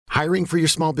Hiring for your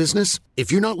small business?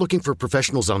 If you're not looking for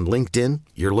professionals on LinkedIn,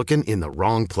 you're looking in the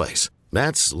wrong place.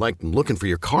 That's like looking for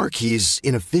your car keys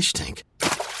in a fish tank.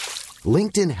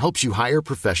 LinkedIn helps you hire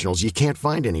professionals you can't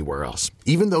find anywhere else,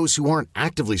 even those who aren't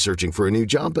actively searching for a new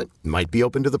job but might be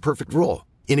open to the perfect role.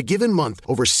 In a given month,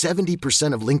 over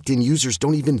 70% of LinkedIn users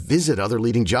don't even visit other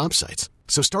leading job sites.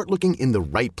 So start looking in the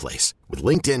right place. With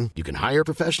LinkedIn, you can hire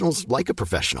professionals like a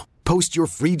professional. Post your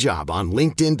free job on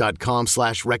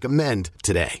linkedin.com/recommend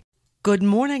today. Good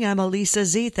morning, I'm Elisa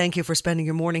Z. Thank you for spending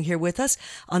your morning here with us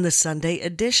on the Sunday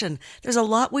edition. There's a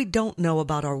lot we don't know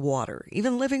about our water,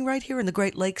 even living right here in the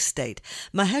Great Lakes state.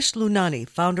 Mahesh Lunani,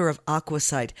 founder of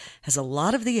Aquasight, has a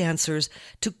lot of the answers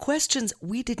to questions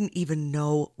we didn't even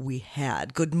know we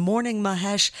had. Good morning,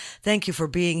 Mahesh. Thank you for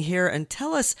being here, and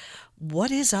tell us,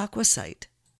 what is Aquasight?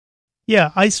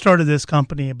 Yeah, I started this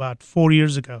company about 4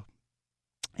 years ago.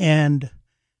 And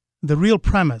the real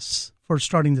premise for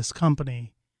starting this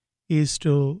company is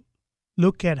to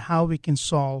look at how we can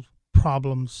solve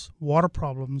problems, water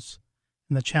problems,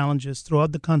 and the challenges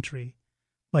throughout the country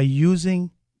by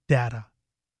using data.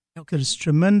 Okay. There's a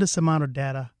tremendous amount of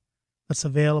data that's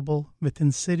available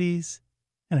within cities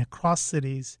and across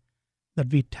cities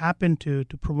that we tap into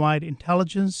to provide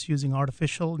intelligence, using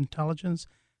artificial intelligence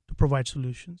to provide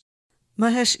solutions.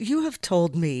 Mahesh, you have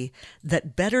told me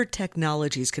that better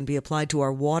technologies can be applied to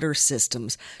our water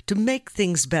systems to make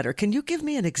things better. Can you give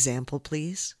me an example,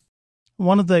 please?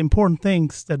 One of the important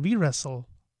things that we wrestle,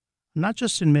 not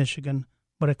just in Michigan,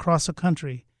 but across the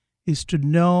country, is to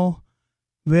know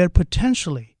where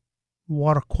potentially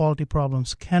water quality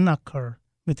problems can occur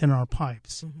within our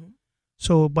pipes. Mm-hmm.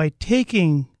 So by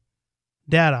taking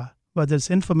data, whether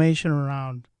it's information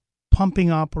around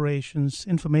pumping operations,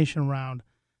 information around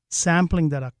sampling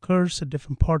that occurs at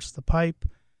different parts of the pipe,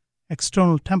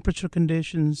 external temperature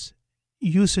conditions,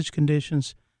 usage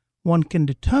conditions, one can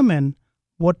determine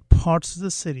what parts of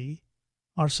the city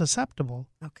are susceptible,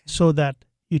 so that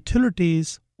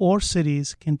utilities or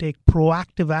cities can take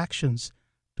proactive actions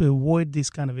to avoid these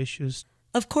kind of issues.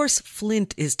 Of course,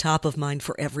 Flint is top of mind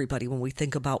for everybody when we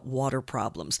think about water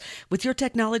problems. With your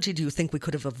technology, do you think we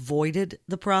could have avoided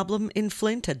the problem in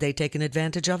Flint had they taken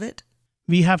advantage of it?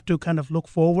 We have to kind of look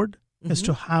forward as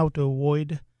to how to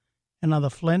avoid another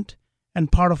Flint.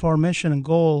 And part of our mission and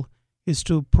goal is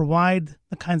to provide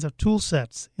the kinds of tool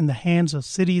sets in the hands of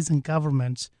cities and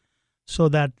governments so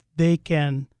that they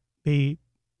can be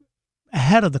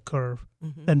ahead of the curve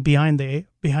than behind the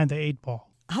eight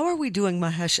ball. How are we doing,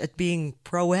 Mahesh, at being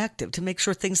proactive to make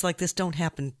sure things like this don't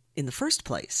happen in the first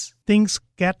place? Things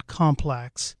get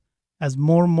complex as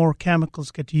more and more chemicals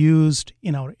get used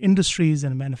in our industries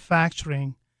and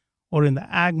manufacturing or in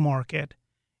the ag market,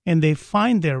 and they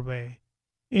find their way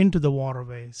into the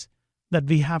waterways, that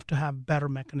we have to have better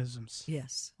mechanisms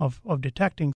of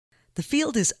detecting. The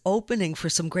field is opening for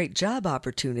some great job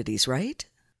opportunities, right?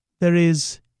 There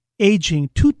is aging,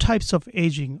 two types of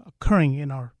aging occurring in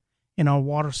our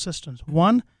water systems.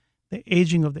 One, the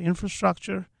aging of the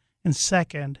infrastructure, and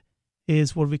second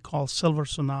is what we call silver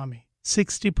tsunami.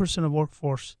 60% of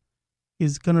workforce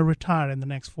is going to retire in the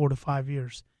next 4 to 5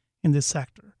 years in this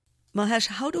sector. Mahesh,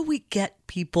 how do we get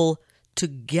people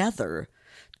together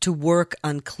to work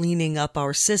on cleaning up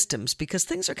our systems? Because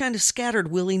things are kind of scattered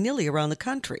willy-nilly around the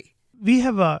country. We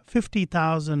have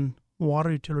 50,000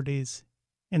 water utilities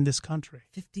in this country.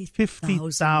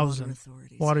 50,000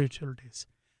 water utilities.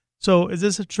 So this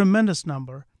is a tremendous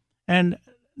number. And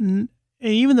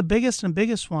even the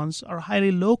biggest ones are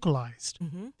highly localized.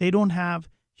 They don't have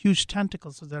huge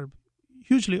tentacles, so they're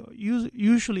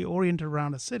usually oriented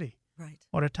around a city,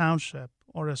 or a township,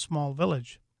 or a small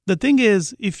village. The thing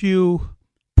is, if you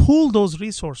pool those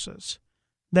resources,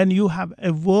 then you have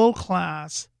a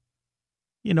world-class,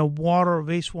 water,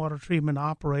 wastewater treatment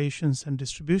operations and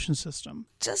distribution system.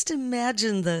 Just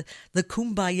imagine the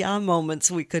kumbaya moments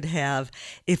we could have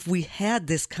if we had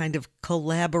this kind of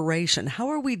collaboration. How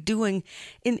are we doing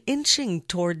in inching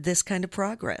toward this kind of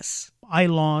progress? I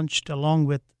launched, along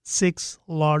with 6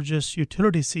 largest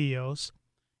utility CEOs,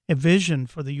 a vision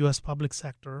for the U.S. public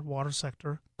sector, water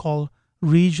sector, called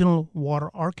Regional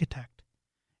Water Architect.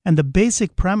 And the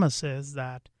basic premise is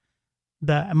that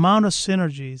the amount of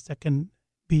synergies that can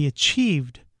be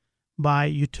achieved by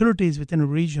utilities within a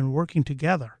region working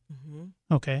together,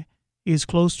 is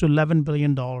close to $11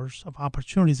 billion of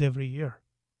opportunities every year.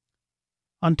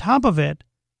 On top of it,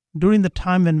 during the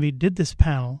time when we did this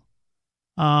panel,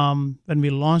 when we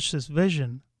launched this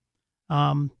vision,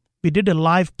 we did a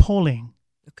live polling,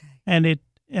 and the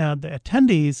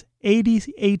attendees,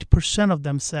 88% of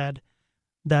them said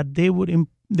that they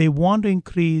want to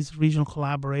increase regional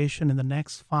collaboration in the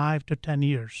next 5 to 10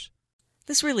 years.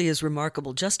 This really is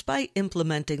remarkable. Just by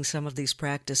implementing some of these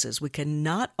practices, we can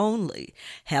not only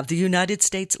have the United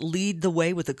States lead the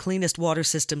way with the cleanest water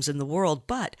systems in the world,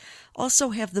 but also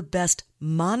have the best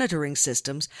monitoring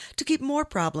systems to keep more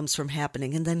problems from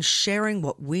happening, and then sharing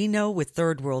what we know with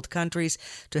third world countries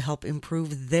to help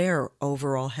improve their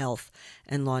overall health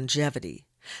and longevity.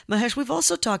 Mahesh, we've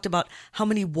also talked about how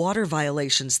many water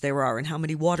violations there are and how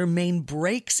many water main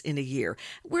breaks in a year.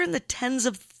 We're in the tens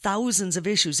of thousands of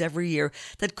issues every year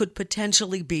that could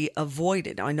potentially be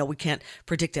avoided. Now, I know we can't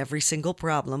predict every single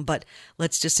problem, but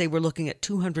let's just say we're looking at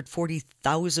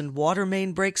 240,000 water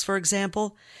main breaks, for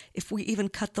example. If we even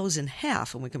cut those in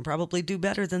half, and we can probably do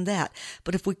better than that,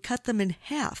 but if we cut them in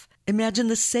half, imagine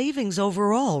the savings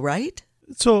overall, right?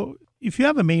 So if you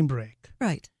have a main break,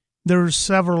 Right. there are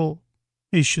several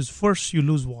issues. First, you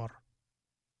lose water,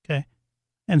 okay?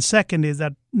 And second is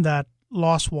that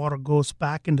lost water goes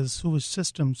back into the sewage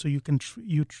system, so you can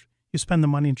you spend the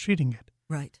money in treating it.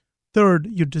 Right. Third,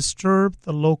 you disturb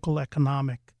the local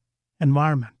economic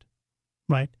environment,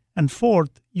 right? And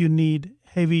fourth, you need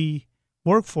heavy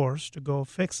workforce to go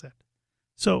fix it.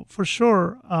 So for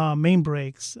sure, main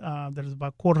breaks, there's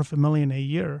about 250,000 a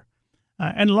year,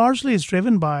 and largely it's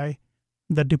driven by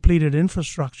the depleted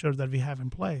infrastructure that we have in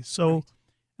place. So Right.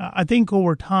 I think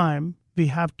over time, we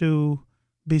have to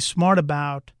be smart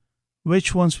about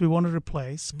which ones we want to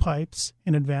replace, pipes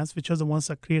in advance, which are the ones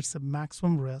that creates the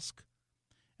maximum risk.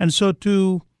 And so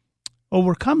to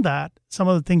overcome that, some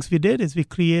of the things we did is we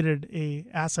created a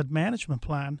asset management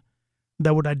plan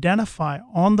that would identify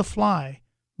on the fly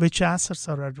which assets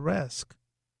are at risk.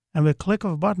 And with a click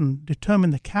of a button,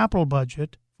 determine the capital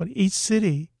budget for each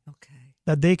city Okay.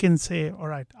 that they can say, all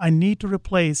right, I need to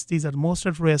replace these are most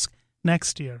at risk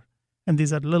next year, and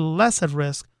these are a little less at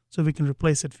risk, so we can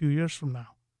replace it a few years from now.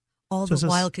 All So the it's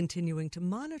while continuing to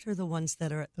monitor the ones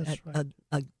that are That's at right.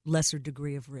 a lesser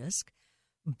degree of risk,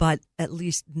 but at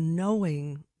least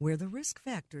knowing where the risk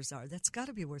factors are. That's got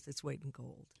to be worth its weight in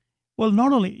gold. Well,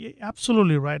 not only,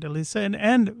 absolutely right, Elisa,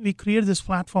 and we created this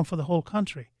platform for the whole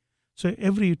country. So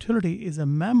every utility is a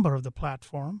member of the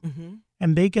platform, Mm-hmm.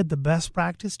 and they get the best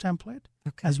practice template.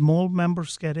 Okay. As more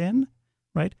members get in,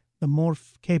 right, the more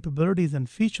capabilities and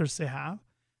features they have,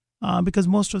 because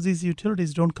most of these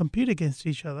utilities don't compete against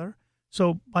each other.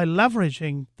 So by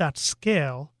leveraging that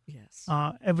scale, Yes.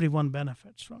 everyone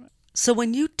benefits from it. So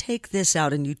when you take this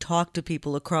out and you talk to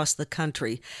people across the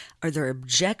country, are there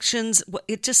objections?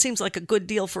 It just seems like a good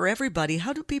deal for everybody.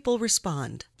 How do people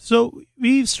respond? So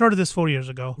we started this 4 years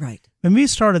ago. Right. When we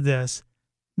started this,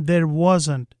 there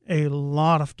wasn't a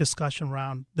lot of discussion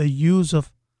around the use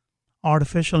of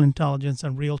artificial intelligence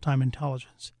and real-time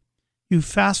intelligence. You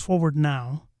fast forward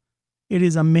now, it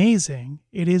is amazing.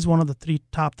 It is one of the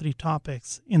top three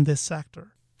topics in this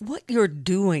sector. What you're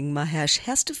doing, Mahesh,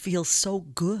 has to feel so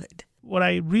good. What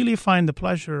I really find the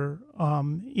pleasure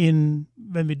in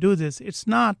when we do this, it's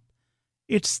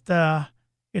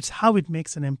how it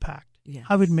makes an impact, Yes.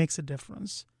 how it makes a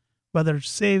difference, whether it's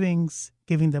savings,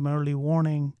 giving them early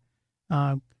warning,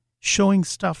 showing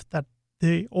stuff that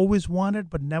they always wanted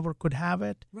but never could have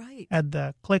it Right. at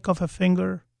the click of a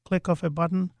finger, click of a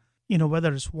button,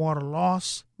 whether it's water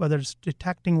loss, whether it's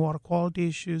detecting water quality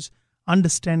issues,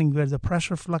 understanding where the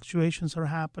pressure fluctuations are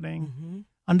happening, Mm-hmm.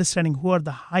 understanding who are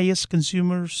the highest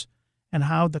consumers and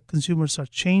how the consumers are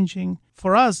changing.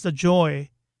 For us, the joy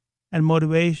and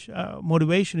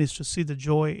motivation is to see the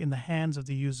joy in the hands of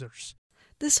the users.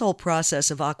 This whole process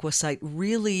of AquaSight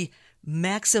really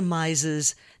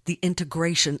maximizes the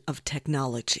integration of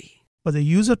technology. But the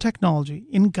use of technology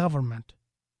in government,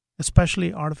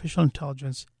 especially artificial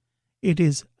intelligence, it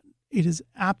is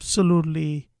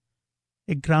absolutely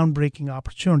a groundbreaking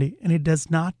opportunity, and it does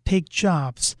not take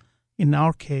jobs. In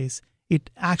our case, it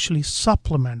actually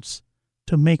supplements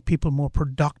to make people more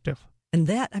productive. And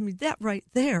that right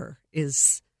there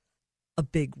is a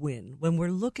big win when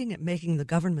we're looking at making the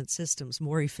government systems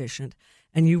more efficient.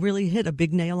 And you really hit a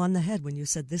big nail on the head when you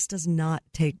said this does not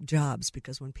take jobs,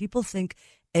 because when people think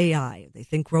AI, they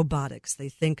think robotics, they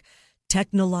think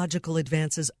technological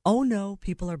advances. Oh no,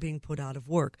 people are being put out of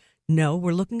work. No,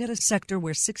 we're looking at a sector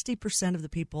where 60% of the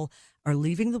people are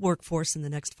leaving the workforce in the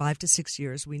next 5 to 6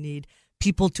 years. We need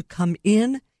people to come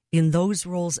in those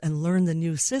roles and learn the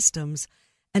new systems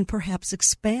and perhaps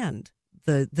expand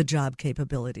the job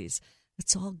capabilities.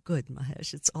 It's all good,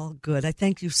 Mahesh. It's all good. I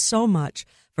thank you so much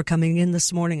for coming in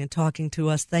this morning and talking to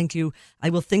us. Thank you. I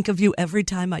will think of you every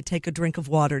time I take a drink of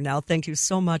water now. Thank you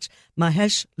so much.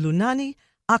 Mahesh Lunani,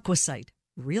 AquaSight,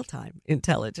 Real-Time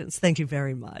Intelligence. Thank you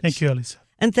very much. Thank you, Elisa.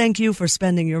 And thank you for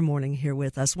spending your morning here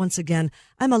with us. Once again,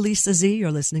 I'm Elisa Z.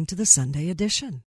 You're listening to the Sunday Edition.